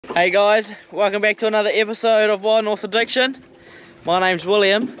Hey guys, welcome back to another episode of Wild North Addiction. My name's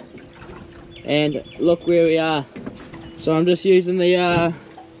William, and look where we are. So I'm just using the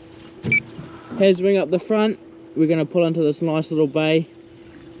Haswing up the front. We're going to pull into this nice little bay,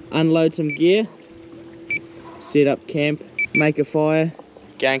 unload some gear, set up camp, make a fire,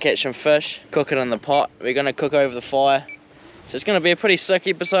 go and catch some fish, cook it in the pot. We're going to cook over the fire. So it's going to be a pretty sick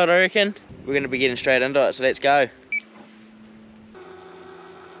episode, I reckon. We're going to be getting straight into it, so let's go.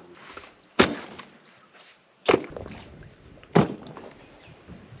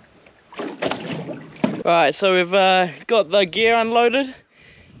 Right, so we've got the gear unloaded,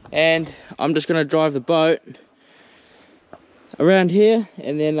 and I'm just going to drive the boat around here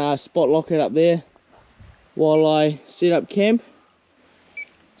and then spot lock it up there while I set up camp.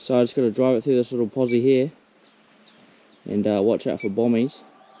 So I just got to drive it through this little posse here and watch out for bombies,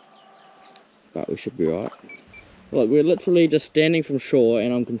 but we should be right. Look, we're literally just standing from shore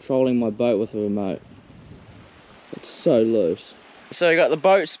and I'm controlling my boat with a remote. It's so loose. So we got the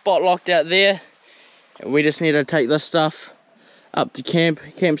boat spot locked out there. We just need to take this stuff up to camp.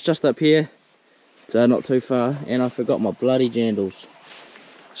 Camp's just up here, so not too far, and I forgot my bloody jandals.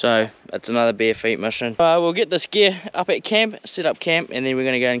 So that's another bare feet mission. We'll get this gear up at camp, set up camp, and then we're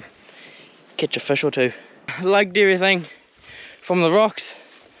going to go and catch a fish or two. Lugged everything from the rocks,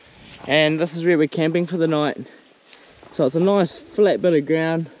 and this is where we're camping for the night. So it's a nice flat bit of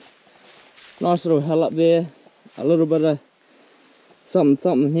ground, nice little hill up there, a little bit of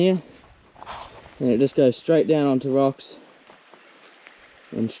something here. And it just goes straight down onto rocks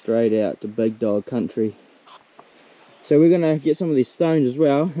and straight out to big dog country. So we're going to get some of these stones as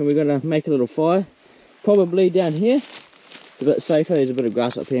well, and we're going to make a little fire, probably down here. It's a bit safer, there's a bit of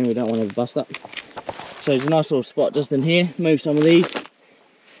grass up here and we don't want to bust up. So there's a nice little spot just in here, move some of these,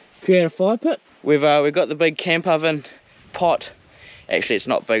 create a fire pit. We've got the big camp oven pot. Actually it's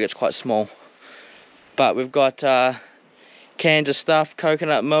not big, it's quite small. But we've got cans of stuff,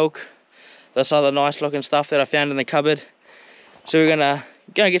 coconut milk, this other nice looking stuff that I found in the cupboard. So we're gonna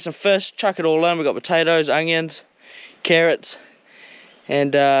go and get some fish, chuck it all in. We've got potatoes, onions, carrots,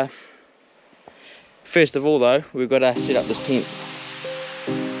 and first of all though, we've got to set up this tent.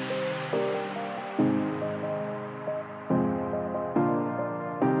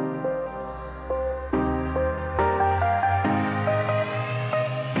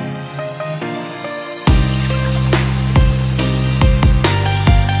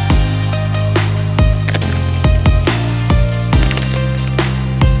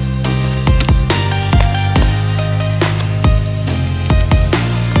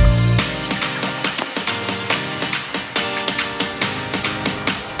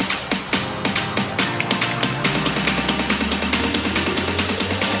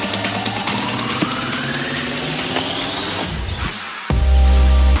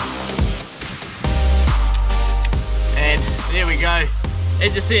 There we go.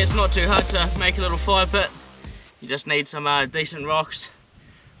 As you see, it's not too hard to make a little fire pit. You just need some decent rocks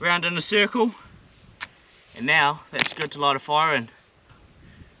round in a circle, and now that's good to light a fire in.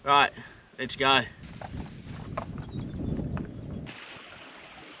 Right, let's go.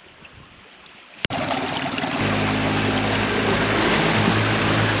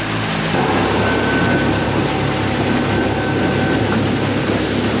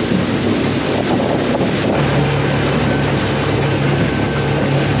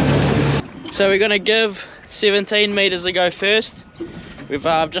 So we're going to give 17 meters a go first. We've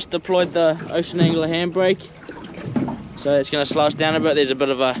just deployed the ocean angler handbrake, so it's going to slow us down a bit. There's a bit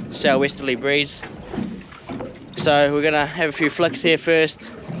of a southwesterly breeze, so we're going to have a few flicks here first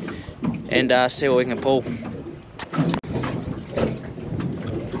and see what we can pull.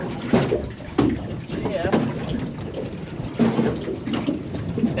 Yeah.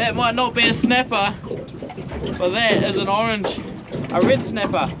 That might not be a snapper, but that is an orange, a red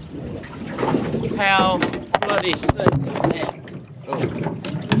snapper. How bloody sick is that? Oh,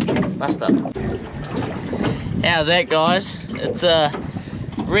 bust up. How's that, guys? It's a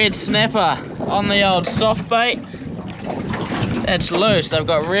red snapper on the old soft bait. That's loose. They've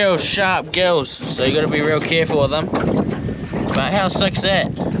got real sharp gills, so you got to be real careful with them. But how sick's that?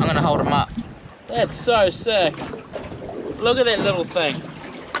 I'm gonna hold them up. That's so sick. Look at that little thing.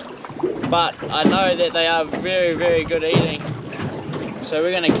 But I know that they are very, very good eating, so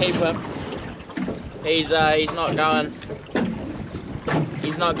we're gonna keep him. He's not going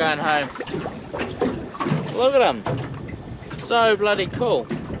home. Look at him. So bloody cool.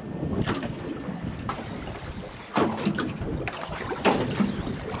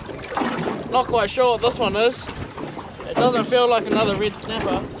 Not quite sure what this one is. It doesn't feel like another red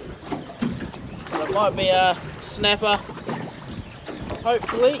snapper. It might be a snapper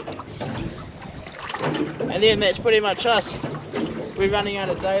hopefully. And then that's pretty much us. We're running out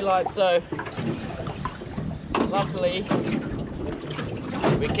of daylight, so luckily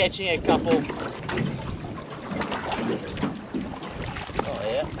we're catching a couple. Oh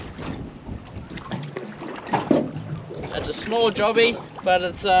yeah. It's a small jobby, but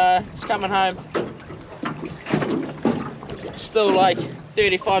it's coming home. It's still like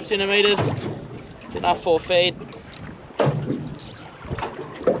 35 centimeters. It's enough for feed.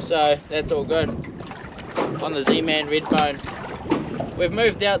 So that's all good. On the Z-Man Redbone. We've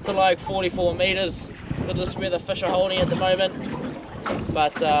moved out to like 44 meters because this is where the fish are holding at the moment.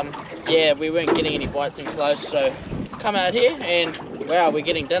 But yeah, we weren't getting any bites in close, so come out here and wow, we're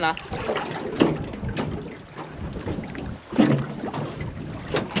getting dinner.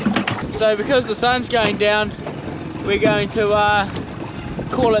 So because the sun's going down, we're going to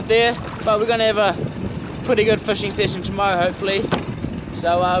call it there, but we're going to have a pretty good fishing session tomorrow hopefully.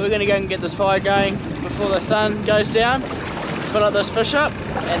 So we're going to go and get this fire going before the sun goes down, fill up this fish up,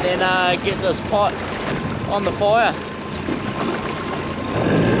 and then get this pot on the fire.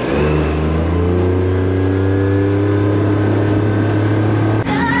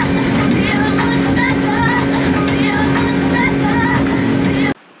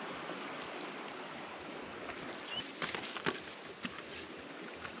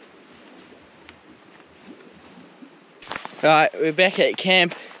 Right, we're back at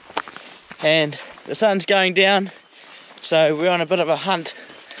camp and the sun's going down, so we're on a bit of a hunt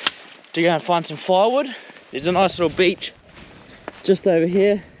to go and find some firewood. There's a nice little beach just over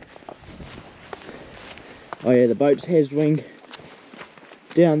here. Oh yeah, the boat's has-winged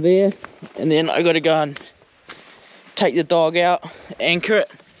down there, and then I got to go and take the dog out, anchor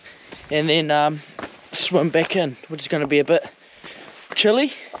it, and then swim back in, which is going to be a bit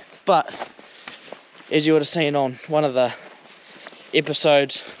chilly, but as you would have seen on one of the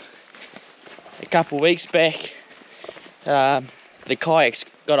episodes a couple of weeks back, the kayak's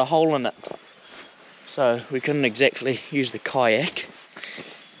got a hole in it, so we couldn't exactly use the kayak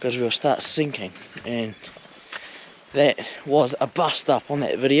because we'll start sinking, and that was a bust up on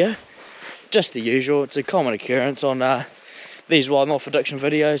that video. Just the usual, it's a common occurrence on these Wild North Addiction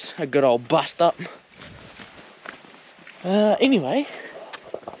videos, a good old bust up. Anyway,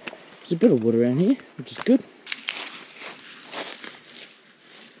 there's a bit of wood around here, which is good.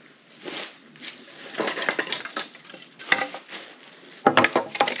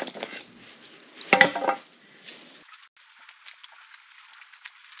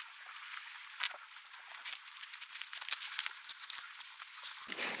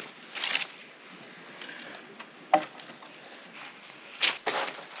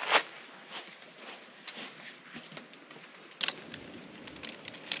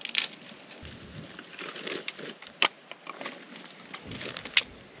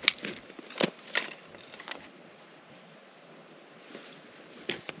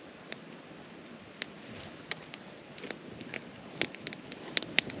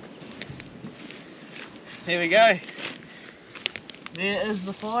 Here we go. There is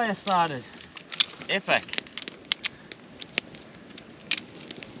the fire started. Epic.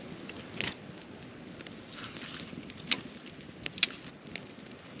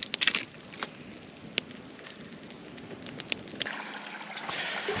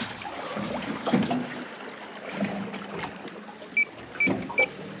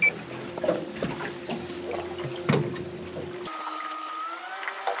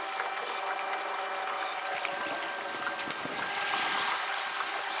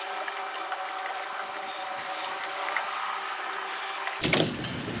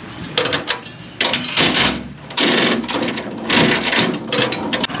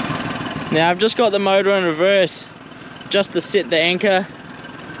 Now I've just got the motor in reverse just to set the anchor,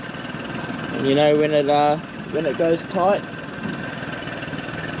 and you know when it goes tight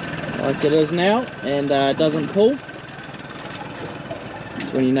like it is now and it doesn't pull,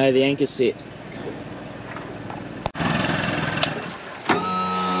 it's when you know the anchor's set.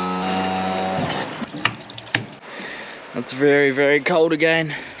 It's very, very cold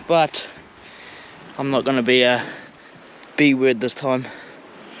again, but I'm not going to be a B-word this time.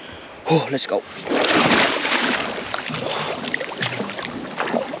 Oh, let's go.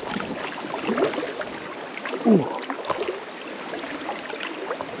 Ooh.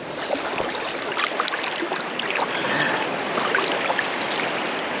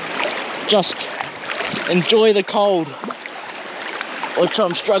 Just enjoy the cold, which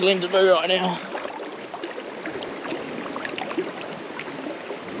I'm struggling to do right now.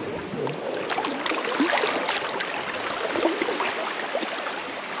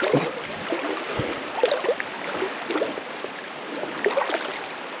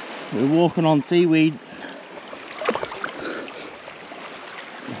 We're walking on seaweed.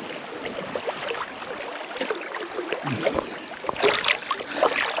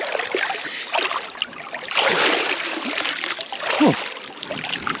 Oh,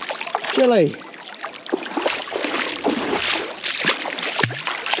 chilly.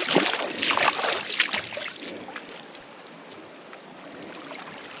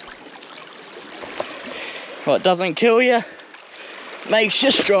 What doesn't kill you makes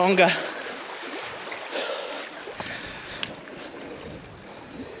you stronger.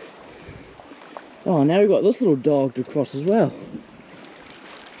 Oh, now we've got this little dog to cross as well.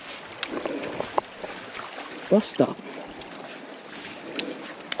 Bust up.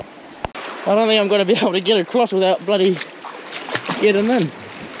 I don't think I'm going to be able to get across without bloody getting in.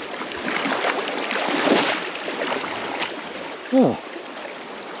 Oh,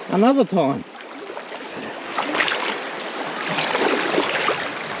 another time.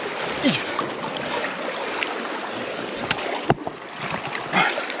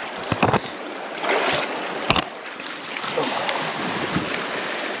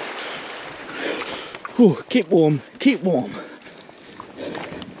 Ooh, keep warm, keep warm.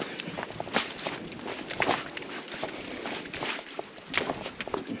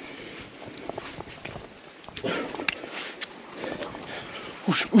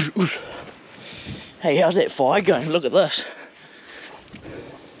 Oosh, oosh, oosh. Hey, how's that fire going? Look at this.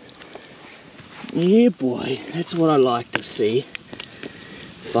 Yeah, boy, that's what I like to see.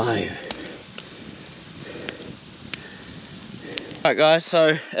 Fire. Alright guys,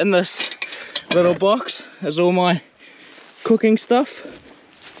 so in this little box is all my cooking stuff,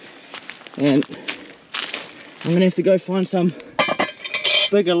 and I'm gonna have to go find some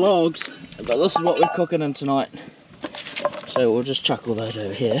bigger logs, but this is what we're cooking in tonight. So we'll just chuck all those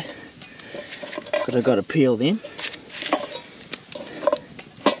over here because I've got to peel them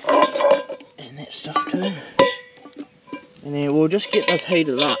and that stuff too, and then we'll just get this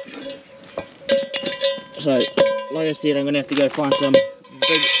heated up. So like I said, I'm gonna have to go find some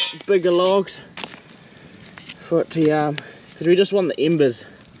bigger logs for it to because we just want the embers.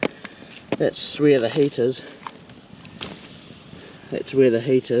 That's where the heat is. That's where the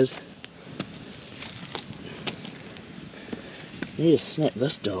heat is. I need to snap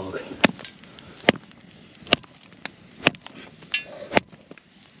this dog.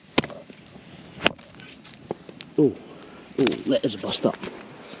 Ooh, ooh, that is a bust up.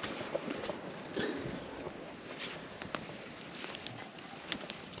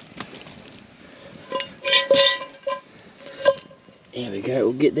 There we go,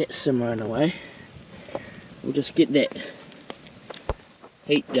 we'll get that simmering away. We'll just get that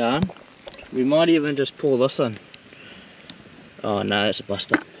heat down. We might even just pour this in. Oh no, that's a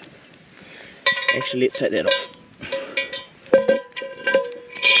bust up. Actually, let's take that off.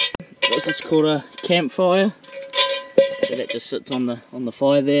 This is called a campfire. So that just sits on the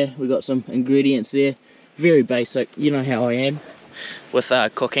fire there. We got some ingredients there. Very basic, you know how I am with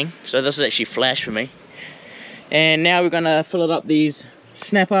cooking. So this is actually flash for me. And now we're gonna fill it up these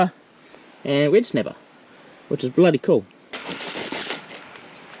snapper and red snapper, which is bloody cool.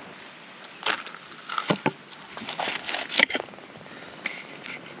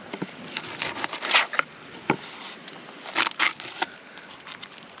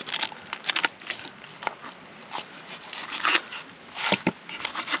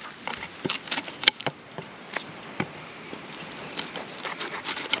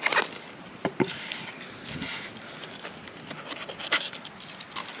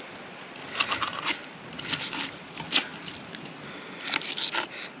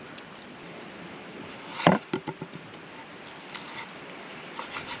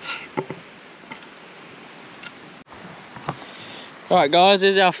 Alright guys,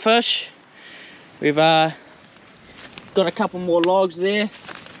 there's our fish. We've got a couple more logs there.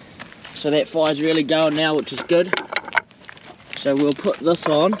 So that fire's really going now, which is good. So we'll put this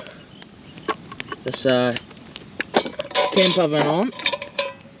on. This camp oven on.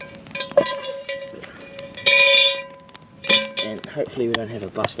 And hopefully we don't have a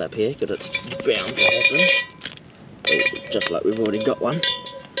bust up here, because it's bound to happen. Oh, just like we've already got one.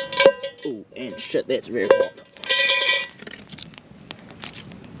 Oh, and shit, that's very hot.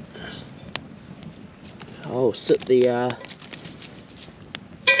 I'll sit the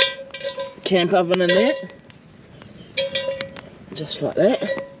camp oven in there, just like that.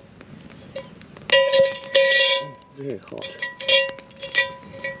 Oh, very hot.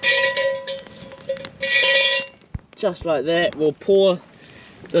 Just like that. We'll pour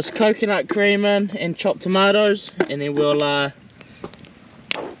this coconut cream in and chop tomatoes, and then we'll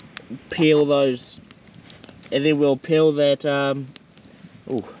peel those, and then we'll peel that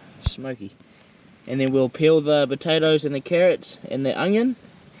smoky. And then we'll peel the potatoes and the carrots and the onion,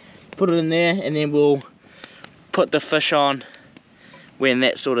 put it in there, and then we'll put the fish on when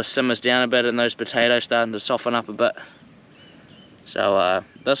that sort of simmers down a bit and those potatoes starting to soften up a bit. So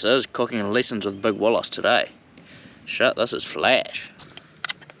this is cooking lessons with Big Wallace today. Shit, this is flash.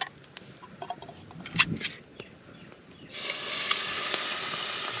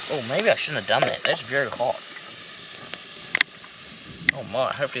 Oh, maybe I shouldn't have done that. That's very hot. Oh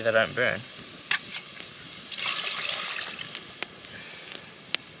my, hopefully they don't burn.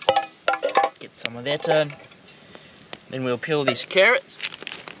 Get some of that in. Then we'll peel these carrots.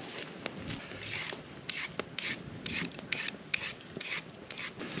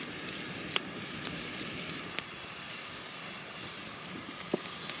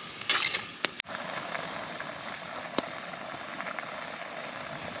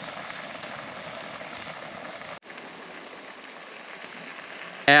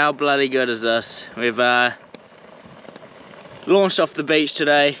 How bloody good is this? We've launched off the beach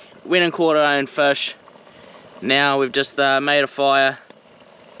today, went and caught our own fish. Now we've just made a fire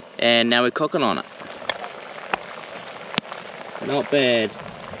and now we're cooking on it. Not bad.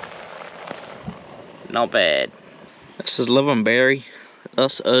 Not bad. This is living, Barry.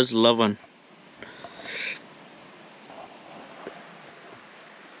 This is living.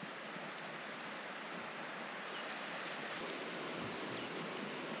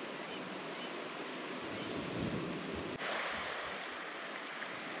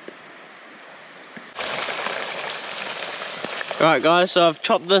 Alright guys, so I've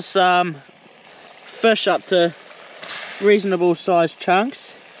chopped this fish up to reasonable sized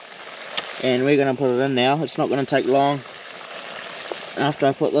chunks and we're going to put it in now. It's not going to take long after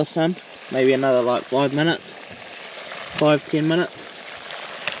I put this in, maybe another like 5 minutes, 5-10 minutes.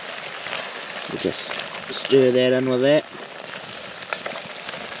 We'll just stir that in with that.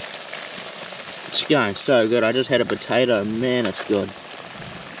 It's going so good. I just had a potato, man, it's good.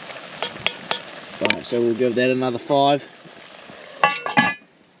 Right, so we'll give that another 5.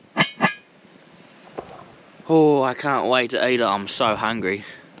 Oh, I can't wait to eat it. I'm so hungry.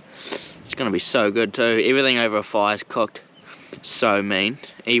 It's going to be so good too. Everything over a fire is cooked so mean.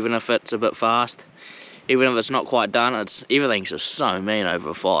 Even if it's a bit fast. Even if it's not quite done, everything's just so mean over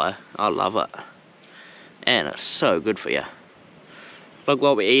a fire. I love it. And it's so good for you. Look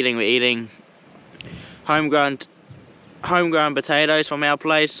what we're eating. We're eating homegrown potatoes from our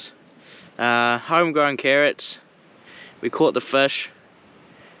place. Homegrown carrots. We caught the fish.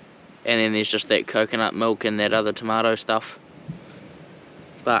 And then there's just that coconut milk and that other tomato stuff.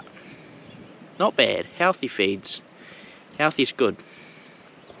 But not bad. Healthy feeds. Healthy's good.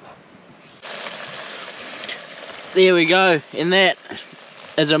 There we go. And that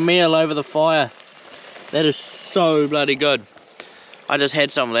is a meal over the fire. That is so bloody good. I just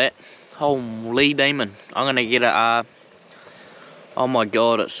had some of that. Holy demon. I'm gonna get a oh my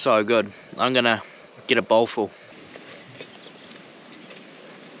god, it's so good. I'm gonna get a bowl full.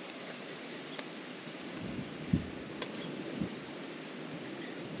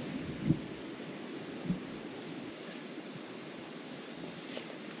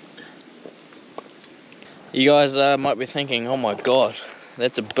 You guys might be thinking, oh my god,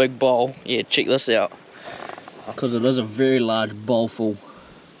 that's a big bowl. Yeah, check this out. Because it is a very large bowl full.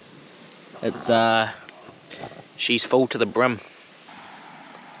 It's, she's full to the brim.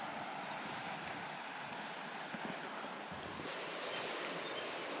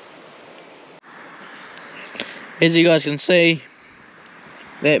 As you guys can see,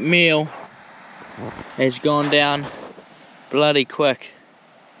 that meal has gone down bloody quick.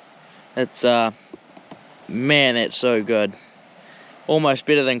 It's, man, that's so good. Almost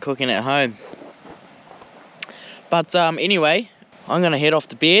better than cooking at home. But anyway, I'm gonna head off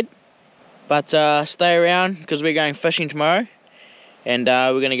to bed. But stay around because we're going fishing tomorrow. And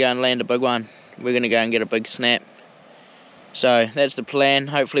we're gonna go and land a big one. We're gonna go and get a big snap. So that's the plan.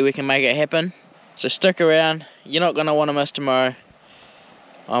 Hopefully we can make it happen. So stick around. You're not gonna want to miss tomorrow.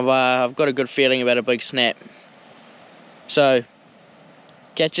 I've got a good feeling about a big snap. So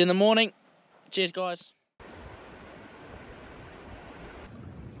catch you in the morning. Cheers, guys.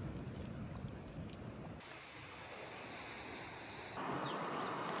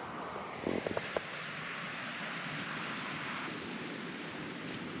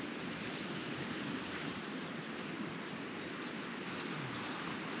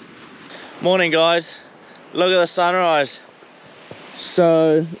 Morning guys, look at the sunrise.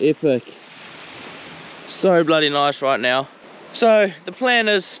 So epic. So bloody nice right now. So the plan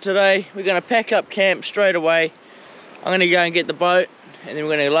is today we're going to pack up camp straight away. I'm going to go and get the boat and then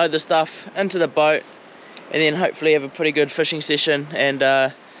we're going to load the stuff into the boat and then hopefully have a pretty good fishing session and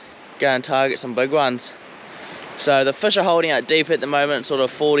go and target some big ones. So the fish are holding out deep at the moment, sort of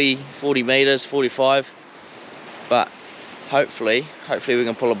 40 meters, 45. But hopefully we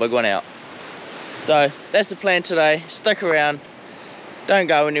can pull a big one out. So that's the plan today. Stick around, don't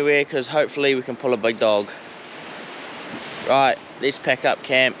go anywhere, because hopefully we can pull a big dog. Right, let's pack up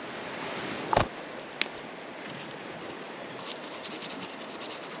camp.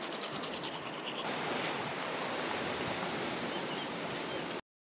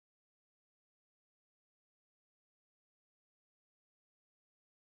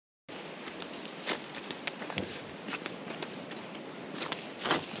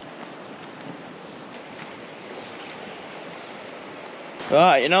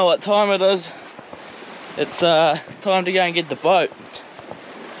 Right, you know what time it is? It's time to go and get the boat.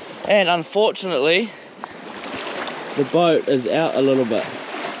 And unfortunately, the boat is out a little bit.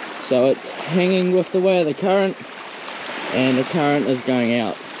 So it's hanging with the way of the current, and the current is going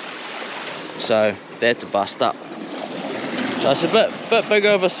out. So that's a bust up. So it's a bit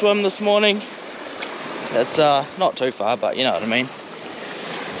bigger of a swim this morning. It's not too far, but you know what I mean.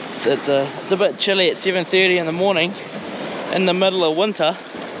 It's a bit chilly at 7:30 in the morning, in the middle of winter,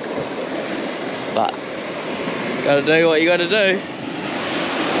 but gotta do what you gotta do.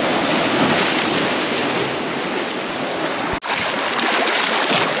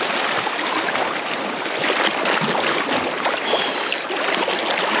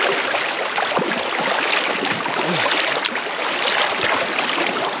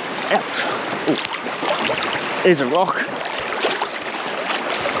 Ouch. Ooh. There's a rock.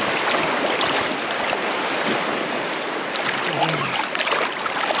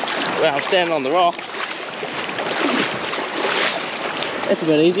 Well, I'm standing on the rocks. That's a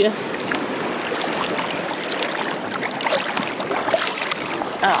bit easier.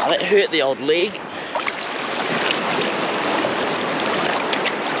 Ah, that hurt the old leg.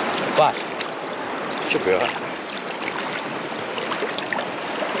 But, should be alright.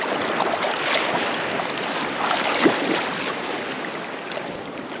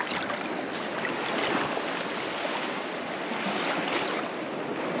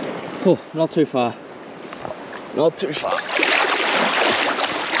 Oh, not too far. Not too far.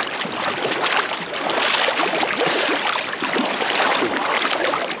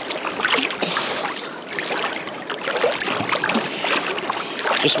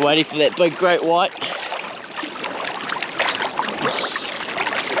 Just waiting for that big great white.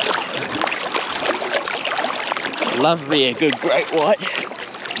 Love me a good great white.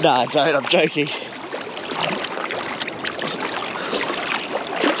 No, I don't, I'm joking.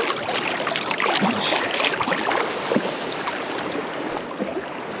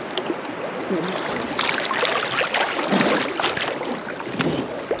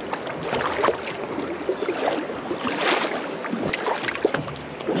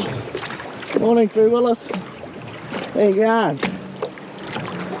 Morning, Free Willis. How you going?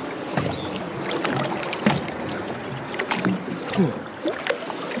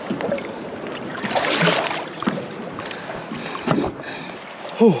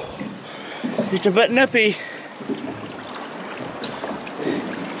 It's a bit nippy.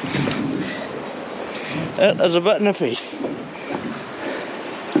 It is a bit nippy.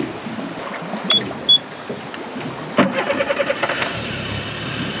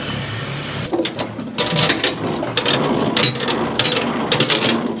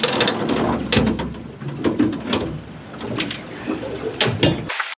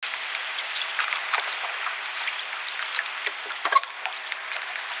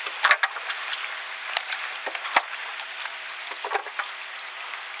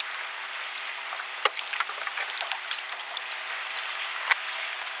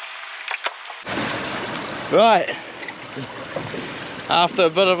 Right, after a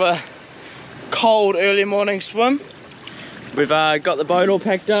bit of a cold early morning swim, we've got the boat all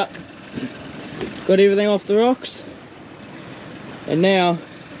packed up, got everything off the rocks, and now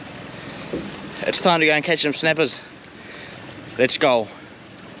it's time to go and catch some snappers. Let's go.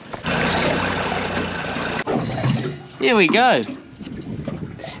 Here we go.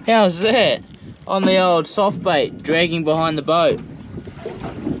 How's that? On the old soft bait, dragging behind the boat.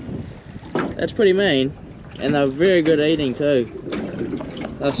 That's pretty mean. And they're very good eating too.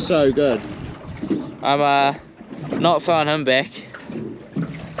 They're so good. I'm not throwing him back.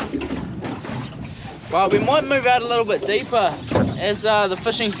 Well, we might move out a little bit deeper, as the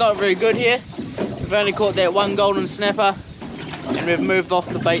fishing's not very good here. We've only caught that one golden snapper, and we've moved off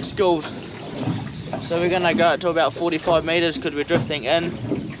the bait schools. So we're gonna go up to about 45 meters because we're drifting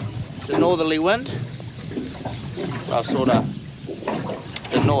in. It's a northerly wind. Well, sort of.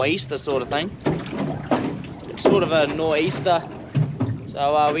 It's a nor'easter sort of thing. Sort of a nor'easter. So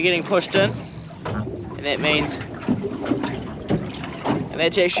So we're getting pushed in, and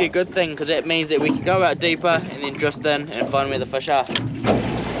that's actually a good thing, because that means that we can go out deeper and then drift in and find where the fish are.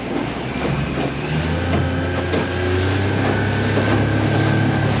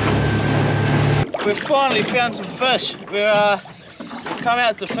 We've finally found some fish. We've come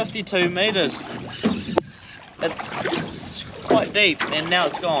out to 52 meters. It's quite deep, and now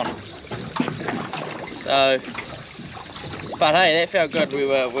it's gone. So, but hey, that felt good. We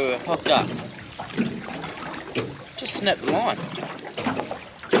were hooked up. Just snapped the line.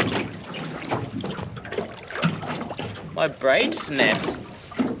 My braid snapped.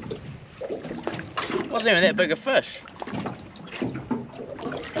 Wasn't even that big a fish.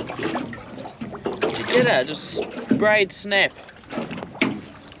 Did you get it? Just braid snap.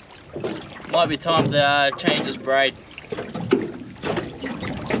 Might be time to change this braid.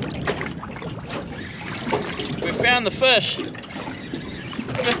 We found the fish.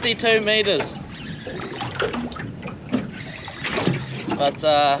 52 meters. But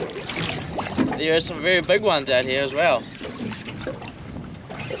there are some very big ones out here as well.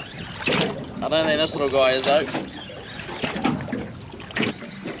 I don't think this little guy is though.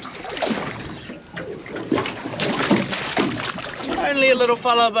 Only a little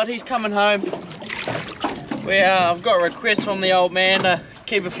fella, but he's coming home. I've got a request from the old man to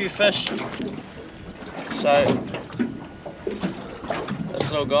keep a few fish. So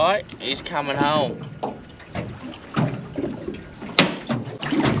this little guy, he's coming home.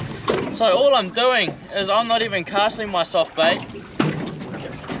 So all I'm doing is I'm not even casting my soft bait.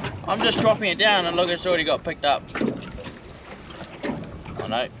 I'm just dropping it down, and look, it's already got picked up. Oh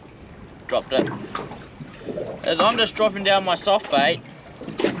no, dropped it. I'm just dropping down my soft bait,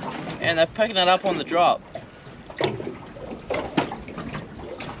 and they're picking it up on the drop.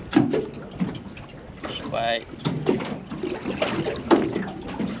 Just wait.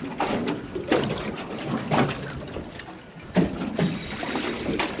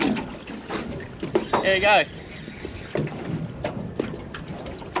 There you go.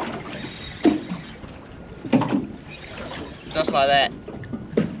 Just like that.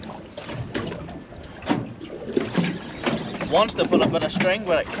 Wants to pull a bit of string,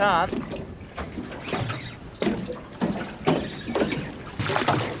 but it can't.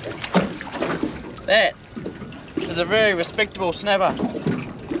 That is a very respectable snapper.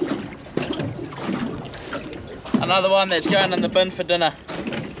 Another one that's going in the bin for dinner.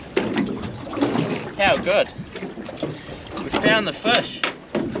 How good. We found the fish.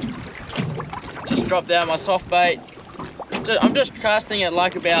 Just dropped down my soft bait. I'm just casting it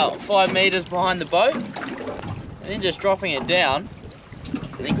like about 5 meters behind the boat, and then just dropping it down.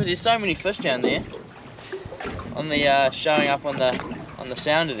 And then, because there's so many fish down there, on the showing up on the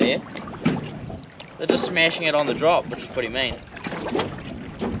sounder there, they're just smashing it on the drop, which is pretty mean.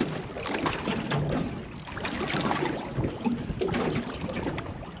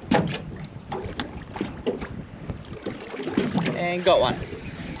 And got one.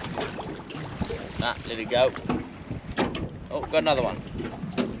 Nah, let it go. Oh, got another one.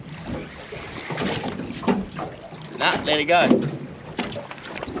 Nah, let it go.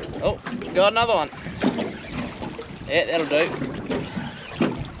 Oh, got another one. Yeah, that'll do.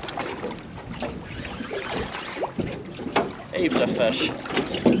 Heaps of fish.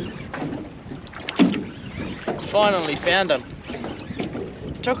 Finally found them.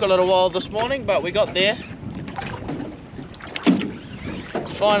 Took a little while this morning, but we got there.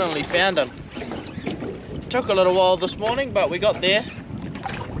 Finally found them. Took a little while this morning, but we got there.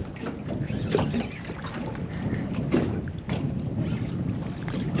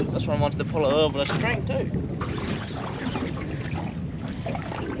 This one wants to pull a little bit of string too.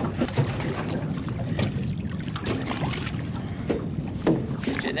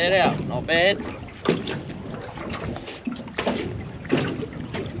 Check that out, not bad.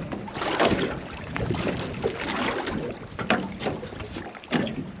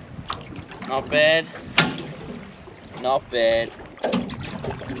 Not bad. Not bad.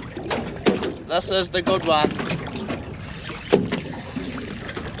 This is the good one.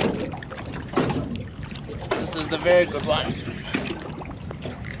 This is the very good one.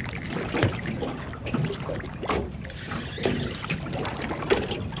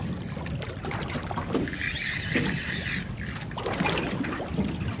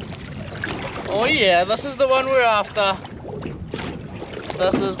 Oh yeah, this is the one we're after.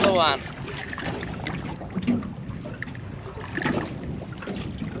 This is the one.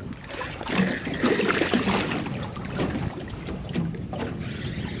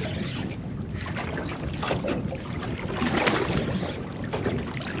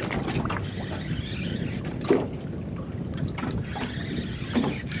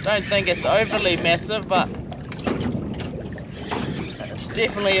 Don't think it's overly massive, but it's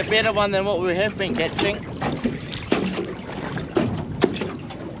definitely a better one than what we have been catching.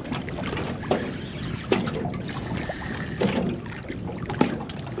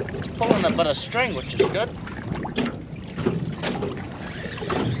 It's pulling a bit of string, which is good.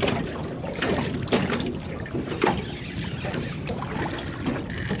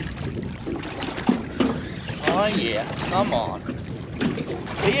 Oh yeah, come on.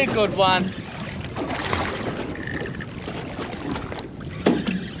 Be a good one.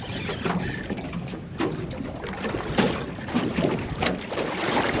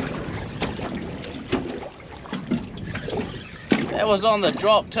 That was on the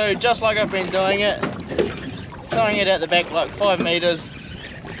drop too, just like I've been doing it. Throwing it at the back like 5 meters.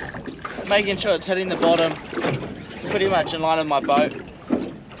 Making sure it's hitting the bottom. Pretty much in line with my boat.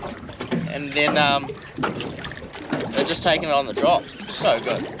 And then they're just taking it on the drop. So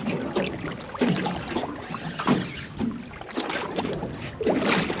good.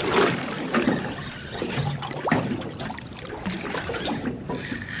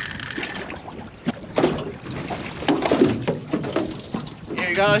 Here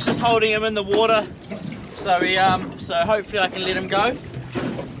we go, it's just holding him in the water. So so hopefully I can let him go.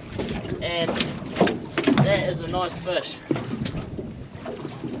 And that is a nice fish.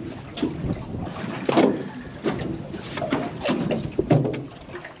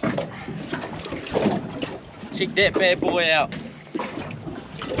 Check that bad boy out.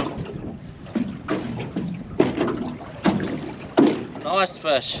 Nice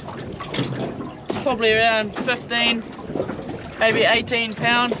fish. Probably around 15, maybe 18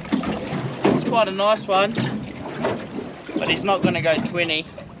 pound. It's quite a nice one, but he's not going to go 20.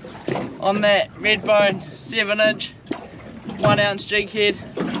 On that red bone 7-inch, 1 ounce jig head,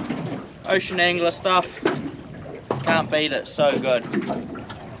 ocean angler stuff. Can't beat it, so good.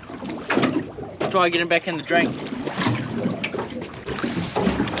 Try getting back in the drink.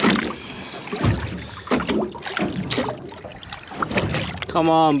 Come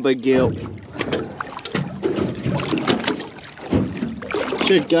on, big gill.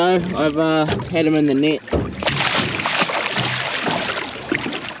 Should go. I've had him in the net.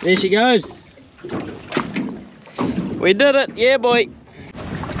 There she goes. We did it, yeah boy.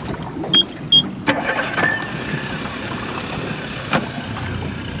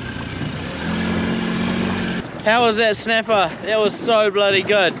 How was that snapper? That was so bloody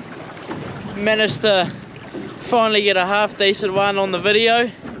good. Managed to finally get a half decent one on the video,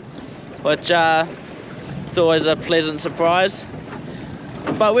 which it's always a pleasant surprise.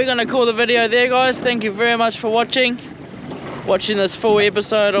 But we're gonna call the video there, guys. Thank you very much for watching this full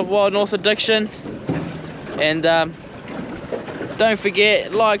episode of Wild North Addiction. And don't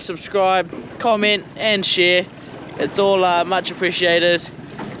forget, like, subscribe, comment and share. It's all much appreciated,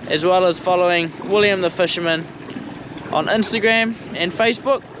 as well as following William the Fisherman on Instagram and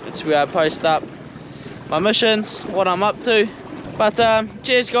Facebook. It's where I post up my missions, what I'm up to. But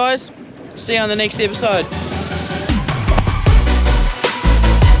cheers guys, see you on the next episode.